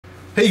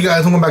Hey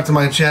guys, welcome back to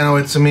my channel.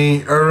 It's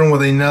me, Erwin,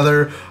 with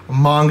another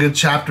manga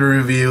chapter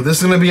review. This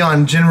is going to be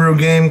on Jinrou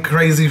game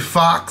Crazy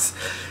Fox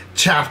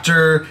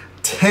chapter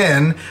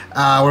 10.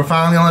 We're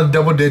finally on the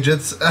double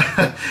digits.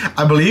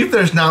 I believe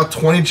there's now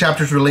 20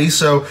 chapters released,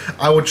 so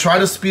I will try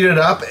to speed it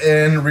up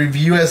and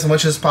review as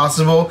much as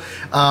possible.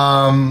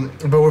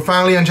 But we're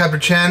finally on chapter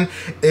 10.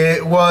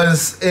 It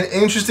was an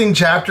interesting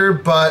chapter,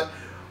 but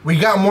we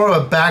got more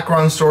of a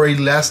background story,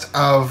 less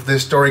of the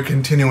story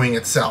continuing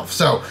itself.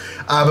 So,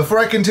 before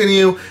I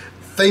continue,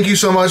 thank you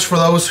so much for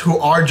those who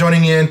are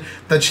joining in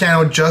the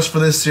channel just for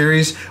this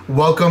series.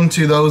 Welcome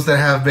to those that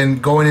have been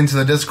going into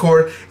the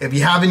Discord. If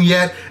you haven't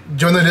yet,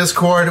 join the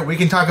Discord. We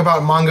can talk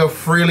about manga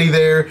freely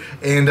there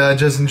and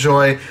just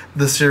enjoy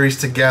the series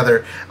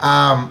together.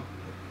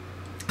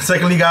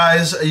 Secondly,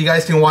 guys, you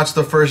guys can watch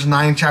the first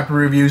 9 chapter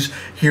reviews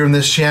here in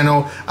this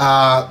channel.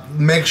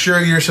 Make sure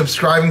you're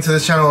subscribing to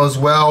this channel as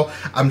well.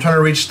 I'm trying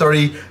to reach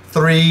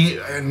 33,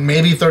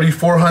 maybe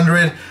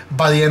 3,400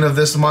 by the end of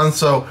this month,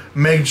 so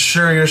make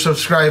sure you're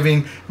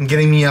subscribing and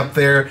getting me up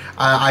there.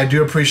 I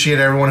do appreciate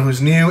everyone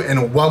who's new,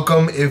 and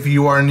welcome if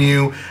you are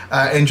new.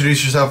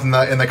 Introduce yourself in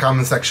the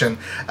comment section.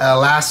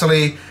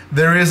 Lastly,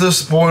 there is a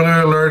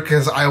spoiler alert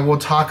because I will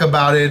talk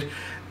about it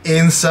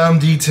in some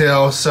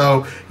detail,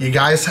 so you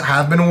guys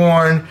have been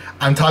warned.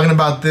 I'm talking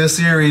about this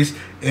series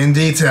in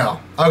detail.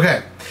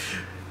 Okay,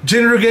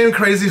 Jinrou game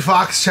Crazy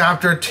Fox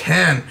chapter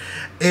 10.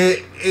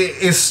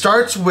 It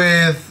starts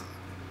with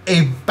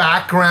a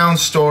background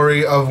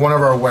story of one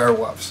of our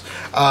werewolves.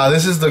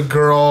 This is the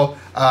girl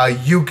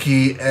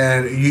Yuki,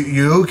 and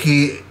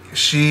Yuki,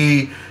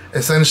 she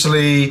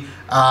essentially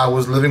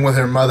was living with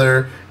her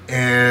mother,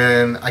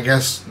 and I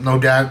guess no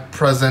dad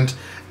present,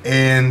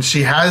 and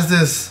she has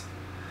this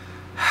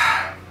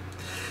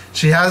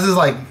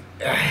like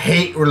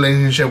hate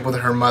relationship with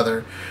her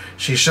mother.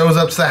 She shows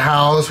up to the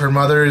house, her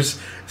mother's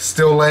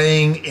still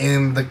laying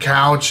in the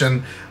couch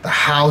and the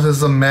house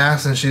is a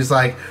mess, and she's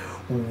like,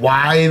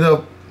 why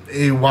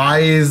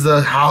is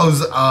the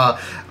house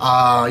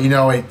you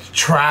know, a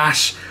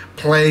trash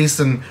place,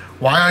 and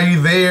why are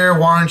you there?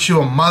 Why aren't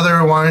you a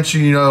mother? Why aren't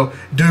you, you know,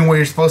 doing what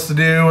you're supposed to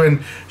do?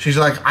 And she's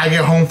like, I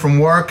get home from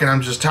work and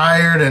I'm just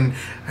tired, and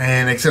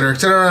etc.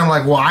 etc. I'm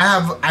like, well,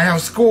 I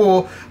have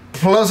school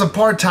plus a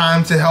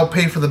part-time to help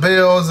pay for the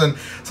bills. And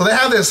so they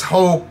have this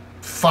whole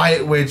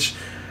fight, which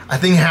I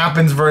think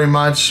happens very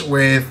much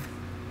with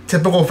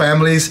typical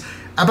families,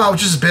 about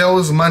just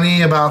bills,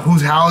 money, about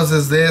whose house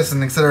is this,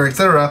 and etc.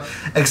 etc.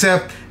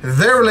 Except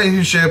their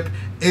relationship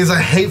is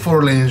a hateful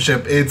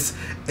relationship. It's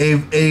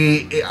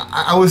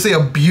I would say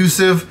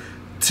abusive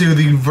to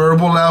the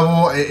verbal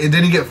level. It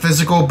didn't get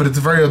physical, but it's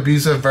very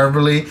abusive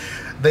verbally.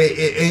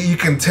 You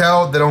can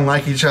tell they don't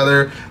like each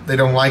other. They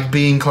don't like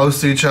being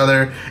close to each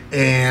other.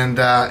 And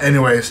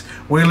anyways,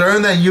 we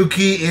learn that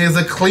Yuki is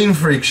a clean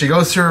freak. She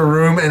goes to her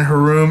room, and her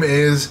room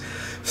is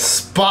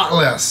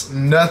spotless.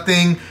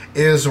 Nothing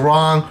is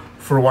wrong,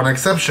 for one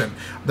exception.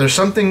 There's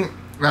something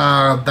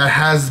that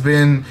has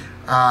been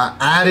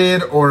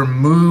added or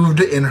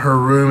moved in her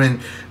room, and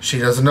she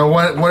doesn't know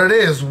what it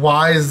is.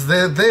 Why is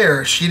it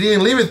there? She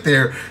didn't leave it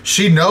there.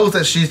 She knows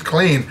that she's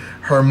clean.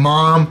 Her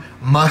mom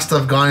must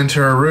have gone into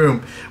her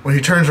room. When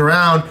he turns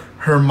around,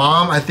 her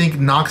mom, I think,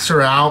 knocks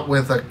her out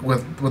with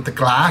the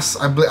glass.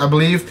 I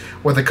believe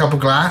with a cup of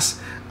glass,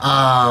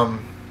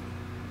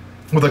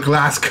 with a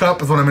glass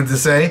cup is what I meant to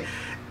say.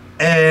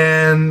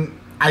 And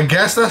I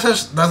guess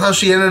that's how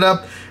she ended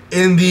up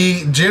in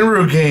the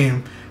Jinrou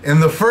game, in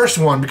the first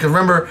one, because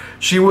remember,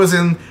 she was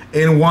in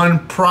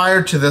one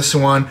prior to this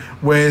one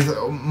with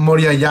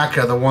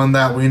Moriyayaka, the one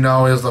that we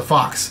know is the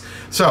fox.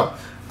 So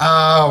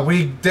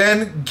we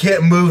then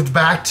get moved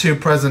back to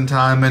present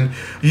time, and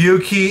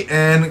Yuki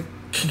and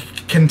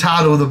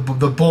Kentaro,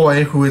 the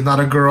boy, who is not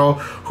a girl,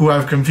 who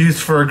I've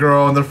confused for a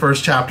girl in the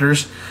first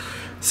chapters.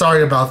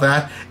 Sorry about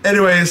that.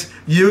 Anyways,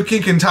 Yuki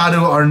and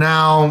Kentaro are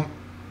now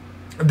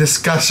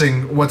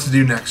discussing what to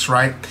do next,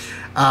 right?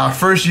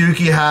 First,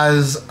 Yuki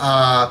has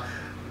a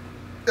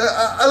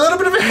little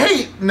bit of a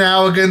hate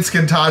now against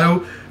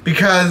Kentaro,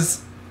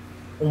 because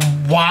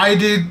why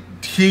did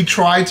he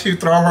try to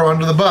throw her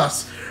under the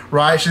bus,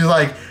 right? She's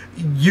like,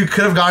 you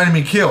could have gotten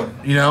me killed,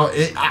 you know.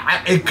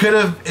 It could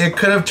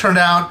have turned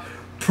out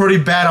pretty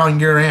bad on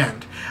your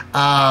end.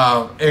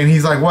 And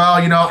he's like,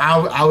 well, you know,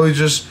 I was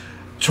just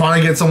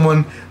trying to get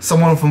someone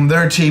from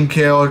their team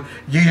killed.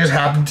 You just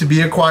happen to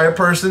be a quiet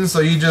person, so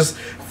you just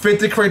fit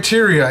the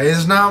criteria.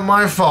 It's not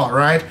my fault,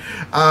 right?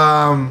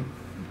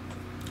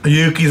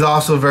 Yuki's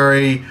also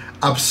very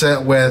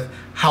upset with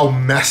how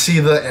messy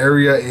the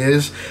area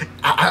is.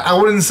 I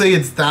wouldn't say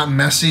it's that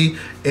messy.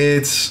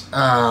 It's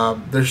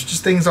there's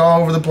just things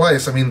all over the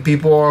place. I mean,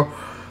 people,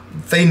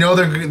 they know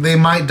they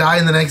might die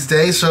in the next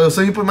day, so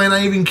some people might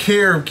not even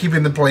care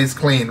keeping the place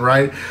clean,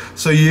 right?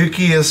 So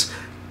Yuki is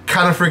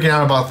kind of freaking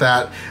out about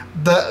that.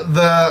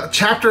 The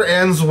chapter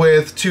ends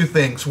with 2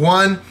 things.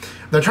 One,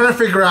 they're trying to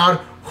figure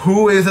out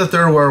who is the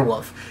third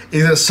werewolf.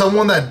 Is it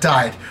someone that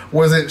died?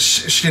 Was it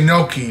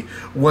Shinoki?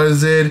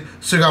 Was it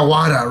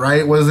Sugawara,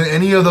 right? Was it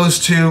any of those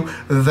two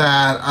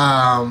that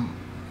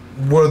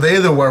were they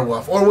the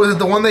werewolf, or was it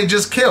the one they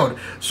just killed,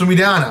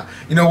 Sumidana?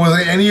 You know, was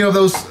it any of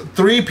those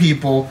 3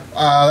 people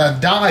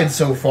that died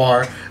so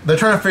far? They're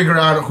trying to figure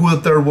out who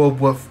the third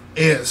werewolf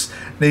is.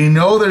 They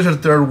know there's a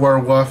third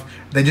werewolf.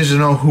 They just don't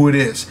know who it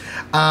is.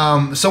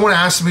 Someone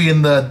asked me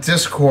in the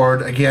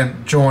Discord,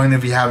 again, join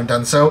if you haven't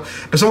done so,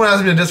 but someone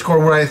asked me in the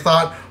Discord where I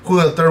thought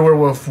who the third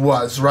werewolf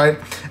was, right?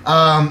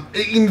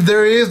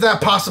 There is that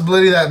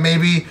possibility that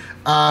maybe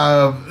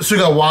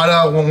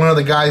Sugawara, one of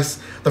the guys,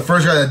 the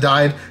first guy that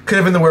died, could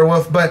have been the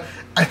werewolf, but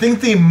I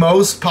think the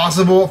most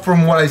possible,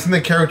 from what I think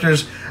the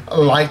characters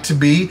like to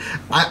be,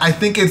 I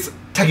think it's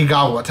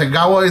Takegawa.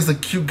 Takegawa is the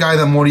cute guy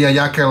that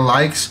Moriayaka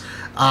likes.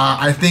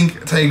 I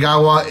think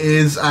Takegawa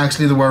is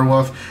actually the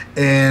werewolf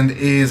and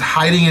is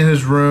hiding in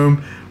his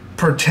room,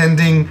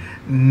 pretending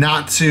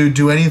not to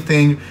do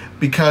anything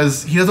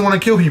because he doesn't want to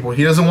kill people.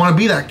 He doesn't want to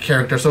be that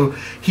character. So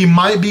he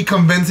might be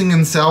convincing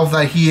himself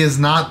that he is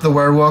not the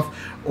werewolf,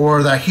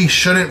 or that he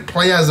shouldn't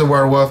play as a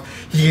werewolf.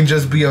 He can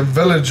just be a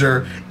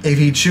villager if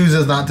he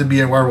chooses not to be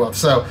a werewolf.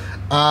 So,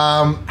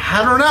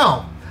 I don't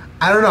know.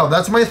 I don't know.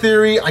 That's my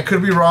theory. I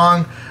could be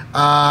wrong.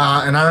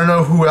 And I don't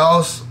know who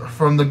else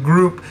from the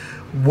group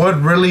would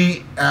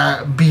really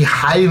be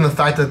hiding the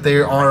fact that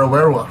they are a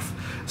werewolf.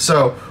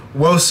 So,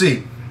 we'll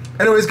see.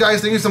 Anyways, guys,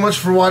 thank you so much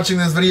for watching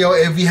this video.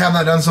 If you have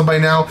not done so by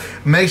now,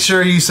 make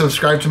sure you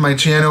subscribe to my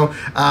channel.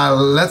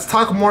 Let's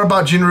talk more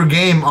about Jinrou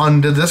game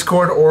on the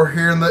Discord or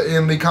here in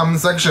the comment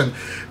section.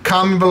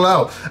 Comment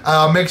below.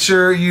 Make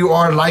sure you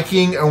are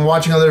liking and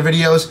watching other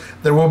videos.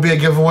 There will be a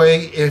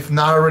giveaway. If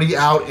not already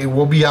out, it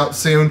will be out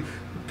soon.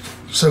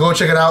 So go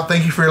check it out.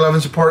 Thank you for your love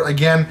and support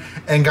again.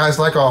 And guys,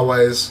 like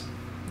always,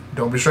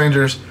 don't be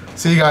strangers.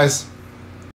 See you guys.